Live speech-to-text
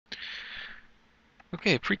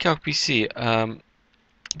Okay, Pre-Calc BC.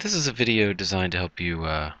 This is a video designed to help you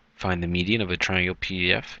find the median of a triangle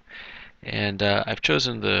PDF, and I've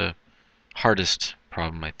chosen the hardest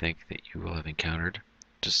problem I think that you will have encountered.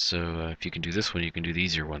 Just so if you can do this one, you can do the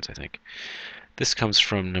easier ones, I think. This comes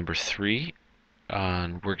from number 3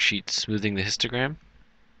 on Worksheet Smoothing the Histogram,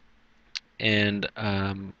 and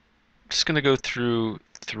I'm just going to go through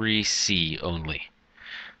 3C only.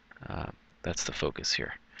 That's the focus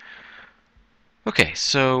here. Okay,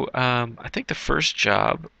 so I think the first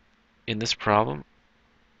job in this problem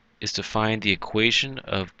is to find the equation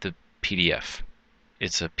of the PDF.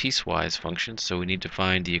 It's a piecewise function, so we need to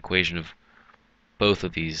find the equation of both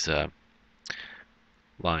of these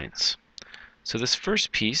lines. So this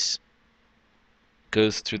first piece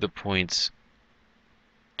goes through the points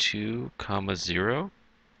 2, 0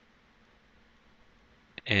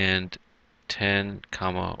 and 10,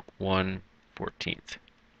 1 14th.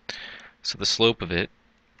 So the slope of it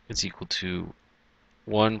is equal to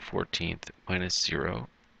 1 14th minus 0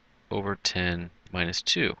 over 10 minus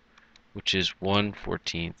 2, which is 1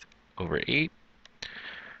 14th over 8,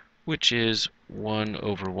 which is 1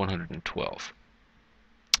 over 112.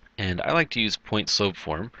 And I like to use point slope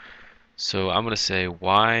form, so I'm going to say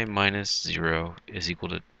y minus 0 is equal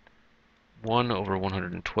to 1 over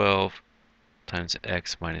 112 times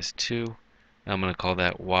x minus 2. And I'm going to call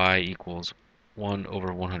that y equals 1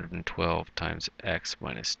 over 112 times x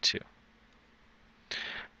minus 2.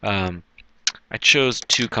 I chose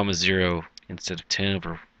 2 0 instead of 10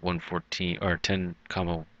 over 114 or 10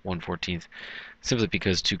 1/14th simply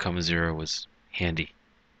because 2 0 was handy,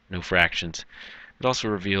 no fractions. It also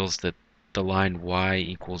reveals that the line y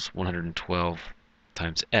equals 112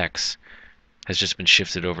 times x has just been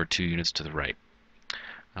shifted over 2 units to the right.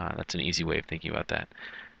 That's an easy way of thinking about that.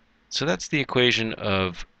 So that's the equation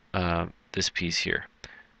of this piece here.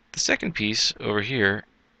 The second piece over here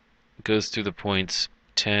goes through the points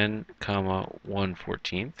 10, 1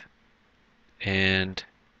 14th and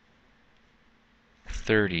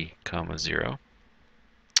 30, 0.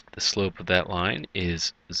 The slope of that line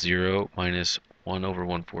is 0 minus 1 over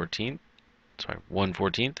 1 14th, sorry, 1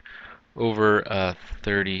 14th over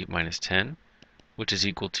 30 minus 10, which is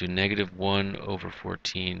equal to negative 1 over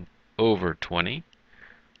 14 over 20,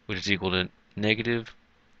 which is equal to negative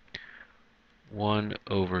 1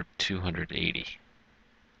 over 280.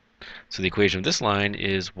 So the equation of this line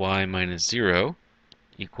is y minus 0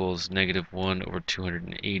 equals negative 1 over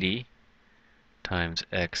 280 times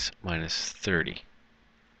x minus 30.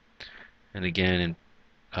 And again,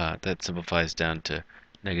 that simplifies down to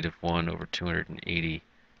negative 1 over 280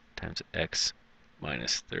 times x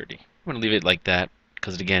minus 30. I'm going to leave it like that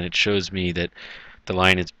because, again, it shows me that the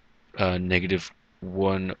line is negative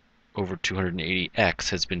 1 over 280x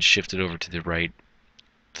has been shifted over to the right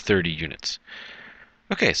 30 units.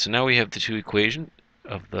 Okay, so now we have the two equations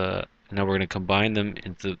of the, now we're going to combine them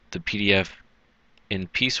into the PDF in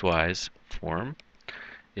piecewise form,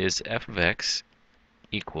 is f of x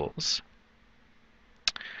equals,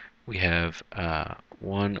 we have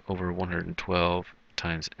 1 over 112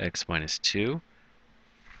 times x minus 2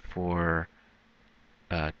 for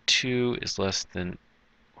 2 is less than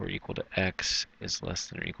or equal to x is less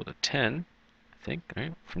than or equal to 10, I think,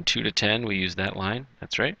 right? From 2 to 10 we use that line,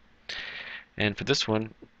 that's right. And for this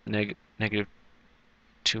one, negative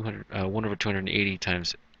 1 over 280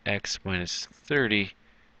 times x minus 30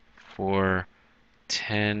 for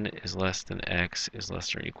 10 is less than x is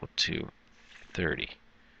less than or equal to 30.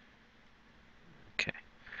 Okay,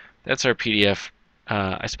 that's our PDF.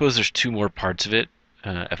 I suppose there's two more parts of it.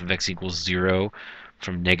 F of x equals 0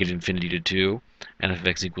 from negative infinity to 2, and f of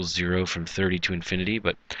x equals 0 from 30 to infinity,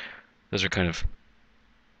 but those are kind of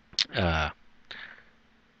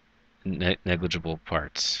negligible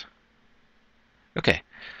parts. Okay,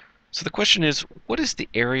 so the question is, what is the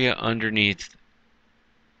area underneath,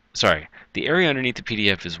 sorry, the area underneath the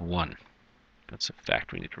PDF is 1. That's a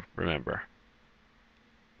fact we need to remember.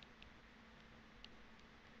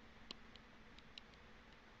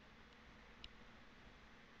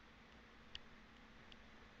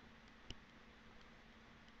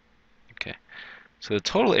 Okay, so the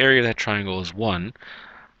total area of that triangle is 1.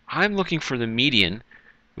 I'm looking for the median,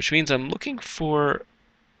 which means I'm looking for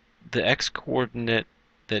the x-coordinate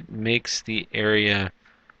that makes the area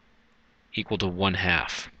equal to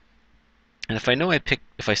 1/2. And if I know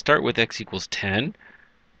if I start with x equals 10,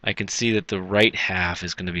 I can see that the right half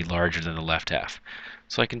is going to be larger than the left half.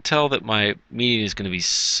 So I can tell that my median is going to be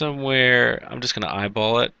somewhere, I'm just going to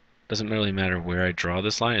eyeball it. Doesn't really matter where I draw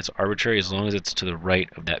this line, it's arbitrary as long as it's to the right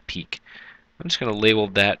of that peak. I'm just going to label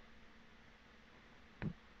that,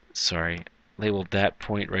 label that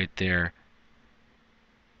point right there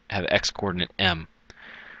have x coordinate m,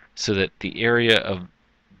 so that the area of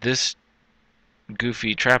this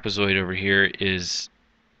goofy trapezoid over here is,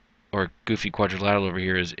 or goofy quadrilateral over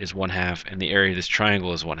here is 1/2, and the area of this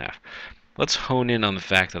triangle is 1/2. Let's hone in on the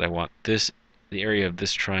fact that I want the area of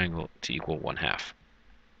this triangle to equal 1/2.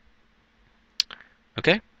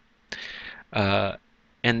 Okay?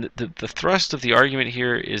 And the thrust of the argument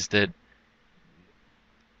here is that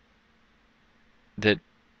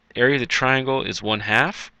area of the triangle is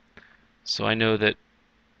 1/2, so I know that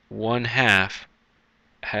 1/2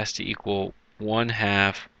 has to equal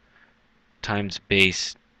 1/2 times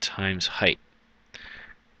base times height.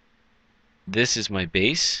 This is my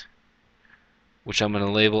base, which I'm going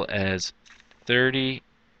to label as 30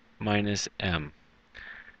 minus m.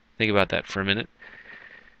 Think about that for a minute.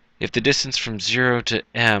 If the distance from 0 to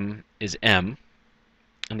m is m,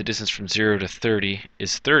 and the distance from 0 to 30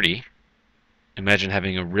 is 30, imagine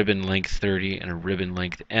having a ribbon length 30 and a ribbon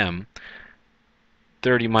length m.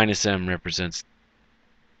 30 minus m represents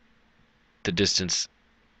the distance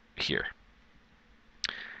here.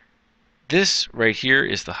 This right here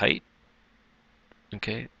is the height,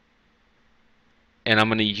 okay? And I'm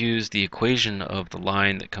going to use the equation of the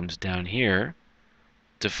line that comes down here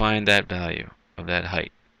to find that value of that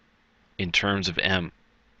height in terms of m.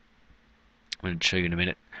 I'm going to show you in a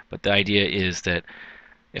minute. But the idea is that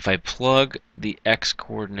if I plug the x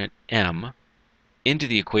coordinate m into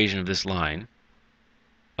the equation of this line,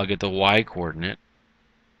 I'll get the y coordinate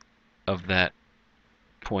of that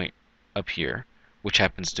point up here, which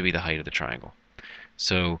happens to be the height of the triangle.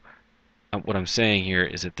 So what I'm saying here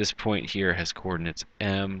is that this point here has coordinates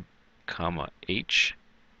m, comma, h,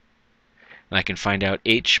 and I can find out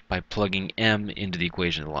h by plugging m into the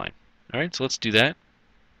equation of the line. All right, so let's do that.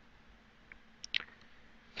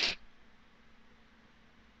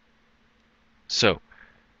 So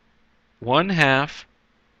 1/2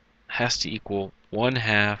 has to equal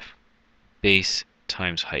 1/2 base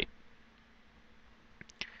times height.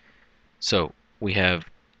 So we have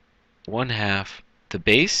 1/2, the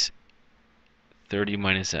base, 30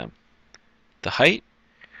 minus m. The height,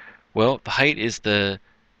 well, the height is the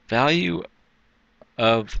value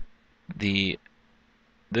of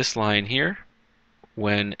this line here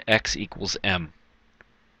when x equals m.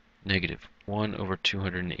 Negative 1 over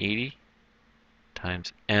 280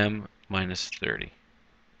 times m minus 30.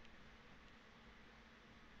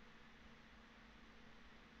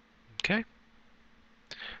 Okay?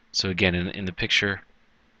 So again, in the picture,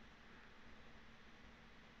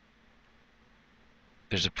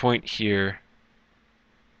 there's a point here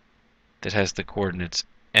that has the coordinates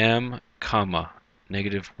m, comma,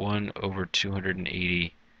 negative 1 over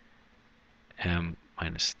 280 m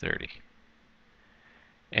minus 30.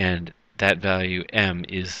 And that value m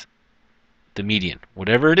is the median.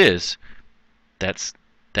 Whatever it is, that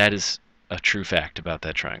is a true fact about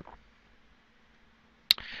that triangle.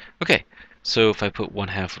 Okay, so if I put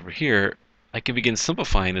 1/2 over here, I can begin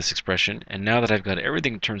simplifying this expression, and now that I've got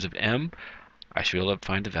everything in terms of m, I should be able to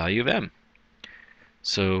find the value of m.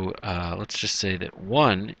 So let's just say that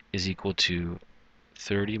 1 is equal to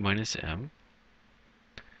 30 minus m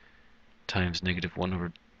times negative 1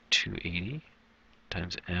 over 280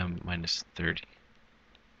 times m minus 30.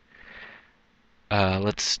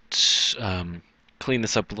 Let's clean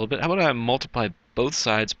this up a little bit. How about I multiply both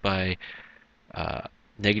sides by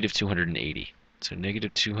negative 280. So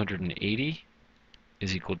negative 280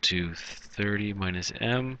 is equal to 30 minus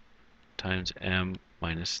m times m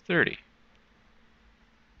minus 30.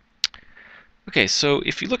 Okay, so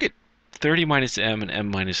if you look at 30 minus m and m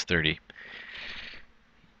minus 30,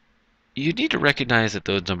 you need to recognize that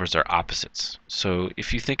those numbers are opposites. So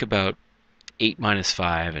if you think about 8 minus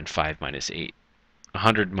 5 and 5 minus 8,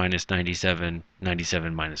 100 minus 97,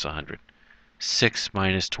 97 minus 100. 6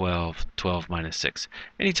 minus 12, 12 minus 6.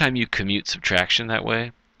 Anytime you commute subtraction that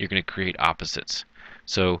way, you're going to create opposites.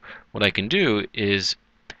 So what I can do is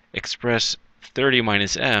express 30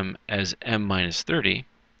 minus m as m minus 30,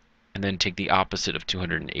 and then take the opposite of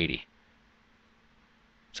 280.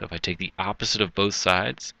 So if I take the opposite of both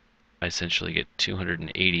sides, I essentially get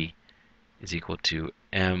 280 is equal to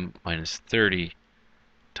m minus 30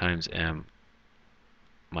 times m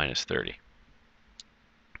minus 30.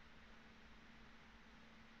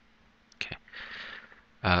 Okay,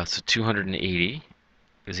 so 280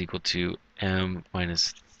 is equal to m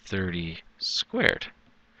minus 30 squared.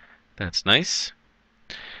 That's nice.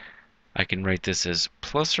 I can write this as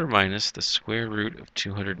plus or minus the square root of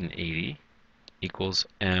 280 equals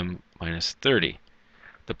m minus 30.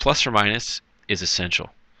 The plus or minus is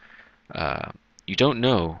essential. You don't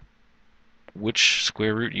know which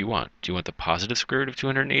square root you want. Do you want the positive square root of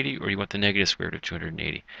 280 or you want the negative square root of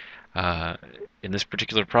 280? In this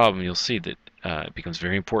particular problem, you'll see that it becomes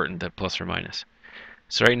very important that plus or minus.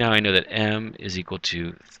 So right now I know that m is equal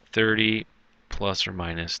to 30 plus or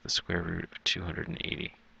minus the square root of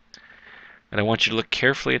 280. And I want you to look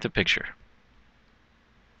carefully at the picture.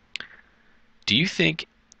 Do you think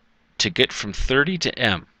to get from 30 to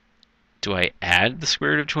m, do I add the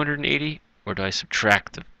square root of 280 or do I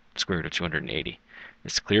subtract the square root of 280?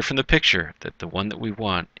 It's clear from the picture that the one that we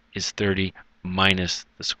want is 30 minus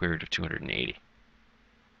the square root of 280.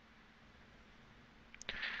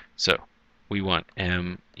 So we want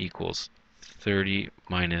m equals 30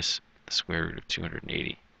 minus the square root of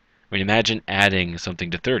 280. I mean, imagine adding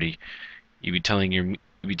something to 30. You'd be telling me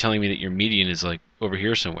that your median is like over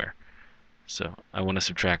here somewhere. So I want to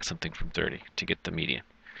subtract something from 30 to get the median.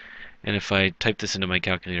 And if I type this into my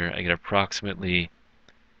calculator, I get approximately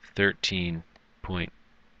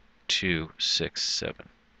 13.267.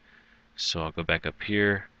 So I'll go back up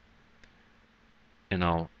here and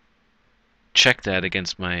I'll check that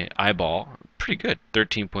against my eyeball. Pretty good.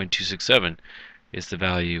 13.267 is the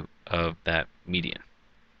value of that median.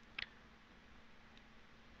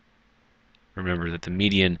 Remember that the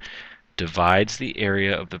median divides the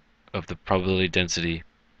area of the probability density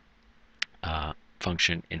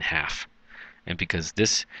function in half. And because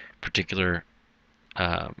this particular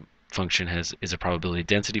function is a probability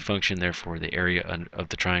density function, therefore the area of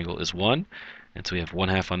the triangle is 1. And so we have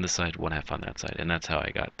 1/2 on this side, 1/2 on that side. And that's how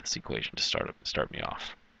I got this equation to start me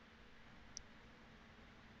off.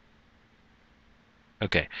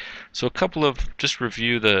 Okay, so a couple of, just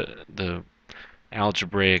review the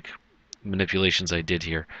algebraic manipulations I did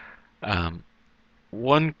here.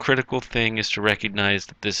 One critical thing is to recognize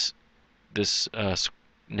that this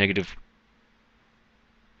negative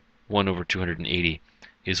 1 over 280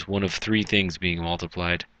 is one of 3 things being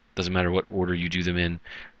multiplied. Doesn't matter what order you do them in,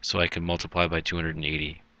 so I can multiply by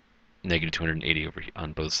 280, negative 280 over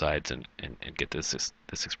on both sides and get this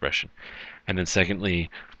expression. And then secondly,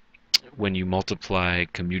 when you multiply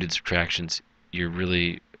commuted subtractions,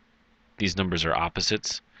 these numbers are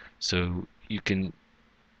opposites, so you can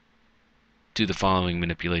do the following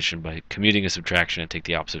manipulation by commuting a subtraction and take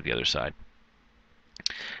the opposite of the other side.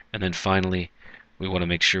 And then finally, we want to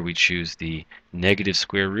make sure we choose the negative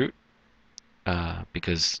square root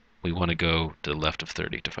because we want to go to the left of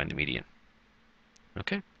 30 to find the median.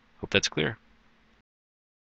 Okay, hope that's clear.